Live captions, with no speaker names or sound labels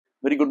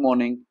Very good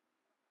morning.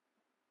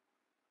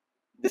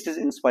 This is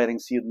inspiring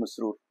Syed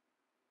Masroor.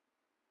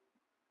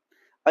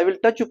 I will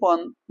touch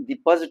upon the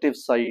positive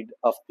side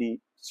of the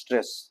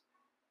stress.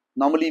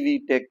 Normally,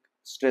 we take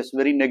stress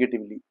very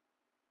negatively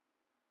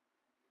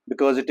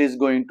because it is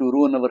going to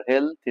ruin our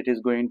health, it is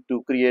going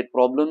to create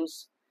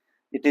problems,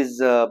 it is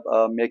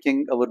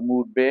making our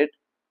mood bad.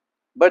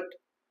 But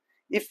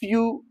if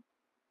you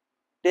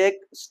take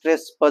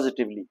stress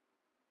positively,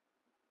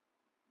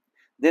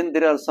 then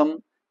there are some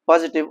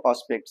positive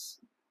aspects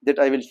that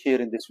I will share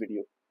in this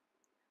video.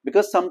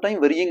 Because sometimes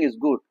worrying is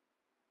good.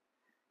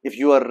 If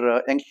you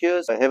are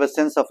anxious, have a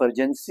sense of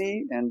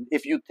urgency, and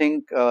if you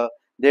think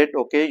that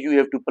okay, you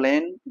have to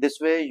plan this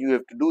way, you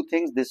have to do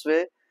things this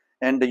way,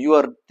 and you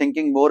are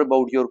thinking more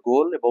about your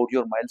goal, about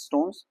your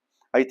milestones,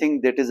 I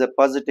think that is a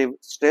positive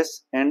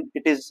stress, and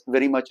it is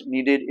very much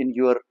needed in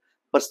your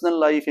personal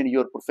life, in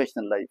your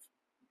professional life.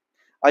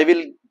 I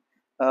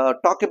will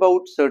talk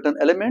about certain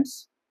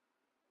elements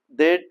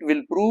that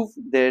will prove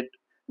that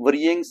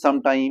worrying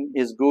sometime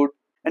is good.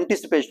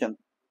 Anticipation,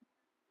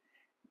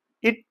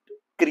 it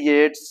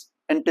creates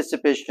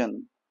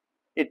anticipation,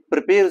 it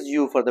prepares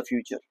you for the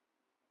future.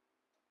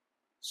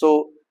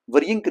 So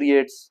worrying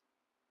creates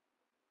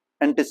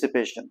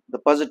anticipation. The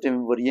positive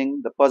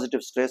worrying, the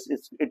positive stress,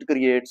 it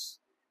creates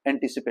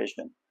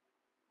anticipation.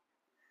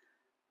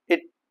 It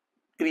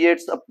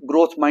creates a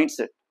growth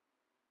mindset.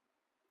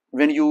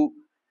 When you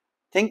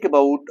think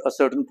about a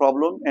certain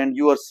problem and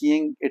you are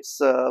seeing its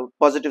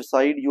positive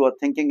side, you are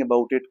thinking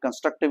about it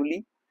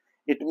constructively,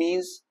 it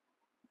means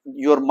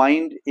your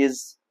mind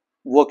is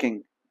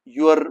working.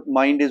 Your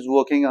mind is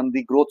working on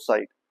the growth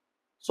side.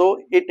 So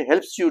it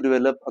helps you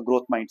develop a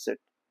growth mindset.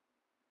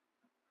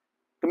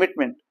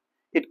 Commitment,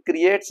 it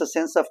creates a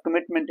sense of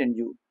commitment in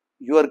you.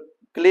 You are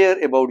clear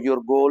about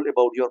your goal,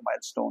 about your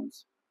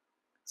milestones.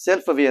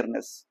 Self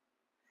awareness,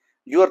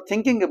 you are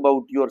thinking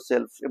about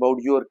yourself, about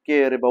your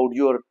care, about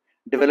your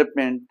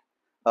development,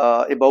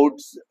 about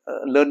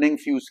learning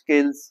few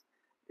skills.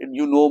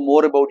 You know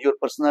more about your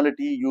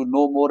personality, you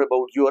know more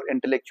about your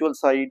intellectual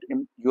side,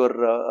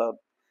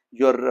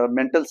 your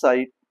mental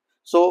side.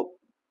 So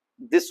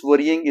this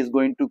worrying is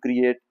going to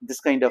create this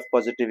kind of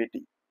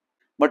positivity.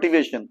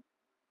 Motivation,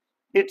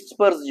 it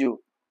spurs you,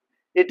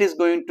 it is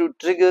going to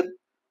trigger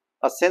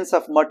a sense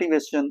of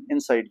motivation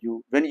inside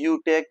you when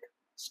you take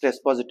stress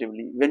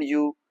positively, when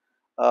you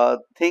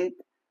think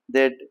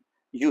that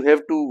you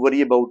have to worry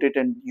about it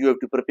and you have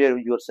to prepare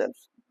yourself.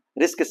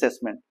 Risk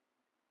assessment,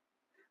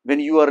 when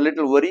you are a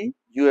little worried,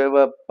 you have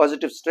a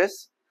positive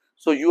stress,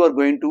 so you are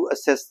going to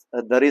assess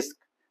the risk,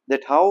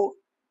 that how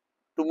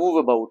to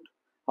move about,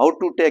 how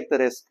to take the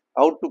risk,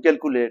 how to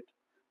calculate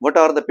what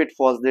are the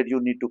pitfalls that you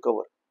need to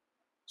cover.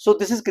 So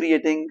this is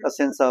creating a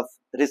sense of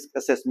risk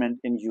assessment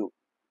in you.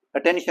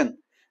 Attention,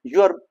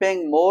 you are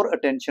paying more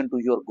attention to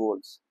your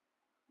goals.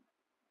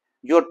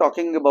 You are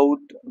talking about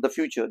the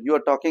future. You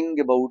are talking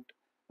about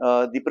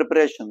the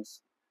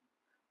preparations,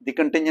 the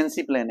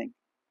contingency planning.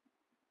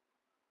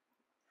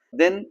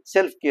 Then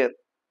self care.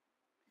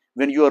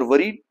 When you are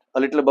worried a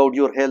little about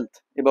your health,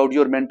 about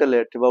your mental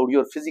health, about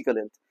your physical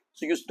health,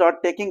 so you start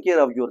taking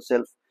care of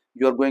yourself.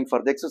 You are going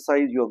for the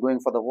exercise, you are going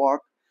for the walk,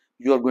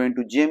 you are going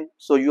to gym,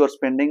 so you are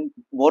spending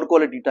more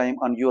quality time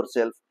on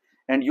yourself,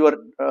 and you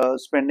are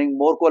spending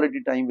more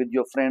quality time with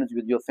your friends,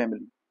 with your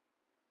family.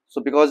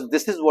 So because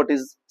this is what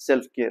is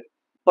self care.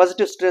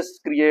 Positive stress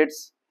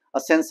creates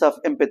a sense of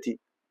empathy.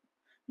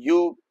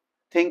 You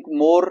think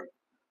more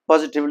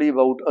positively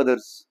about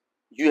others,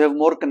 you have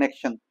more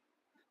connection.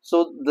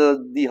 So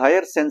the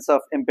higher sense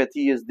of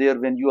empathy is there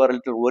when you are a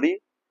little worried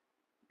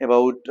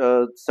about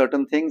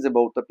certain things,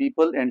 about the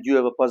people, and you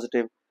have a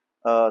positive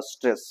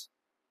stress.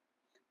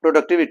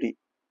 Productivity,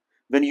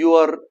 when you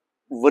are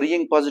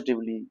worrying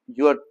positively,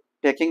 you are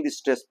taking the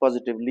stress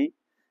positively,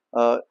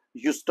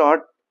 you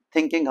start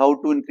thinking how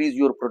to increase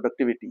your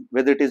productivity,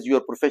 whether it is your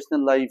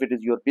professional life, it is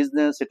your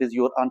business, it is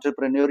your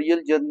entrepreneurial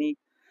journey.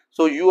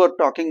 So you are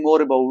talking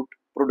more about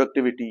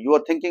productivity, you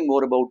are thinking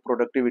more about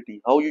productivity,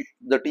 how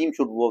the team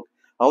should work,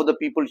 how the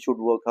people should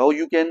work, how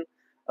you can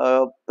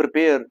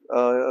prepare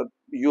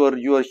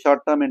your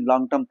short term and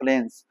long term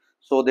plans,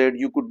 so that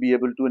you could be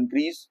able to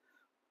increase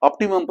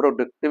optimum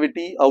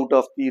productivity out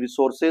of the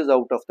resources,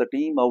 out of the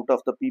team, out of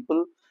the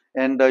people,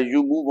 and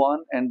you move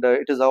on, and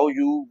it is how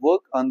you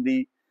work on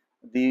the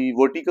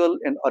vertical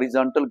and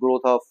horizontal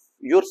growth of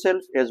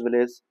yourself as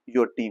well as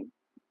your team.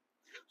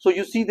 So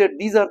you see that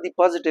these are the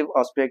positive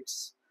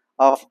aspects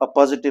of a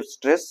positive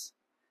stress.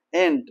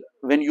 And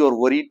when you are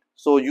worried,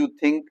 so you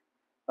think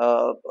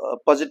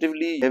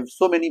positively, you have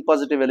so many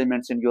positive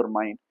elements in your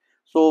mind.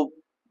 So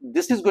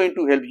this is going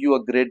to help you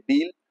a great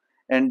deal,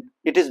 and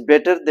it is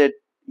better that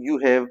you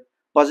have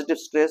positive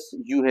stress,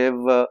 you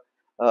have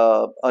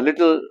a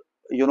little,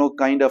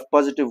 kind of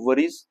positive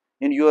worries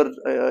in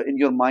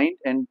your mind,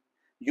 and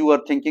you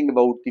are thinking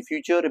about the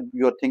future,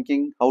 you are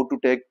thinking how to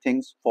take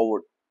things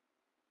forward.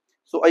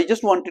 So I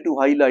just wanted to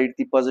highlight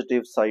the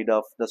positive side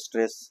of the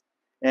stress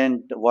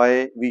and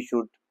why we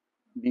should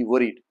be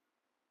worried.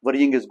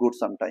 Worrying is good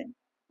sometimes.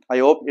 I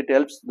hope it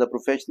helps the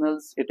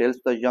professionals, it helps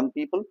the young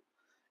people,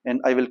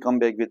 and I will come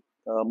back with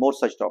more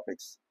such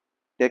topics.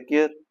 Take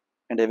care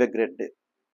and have a great day.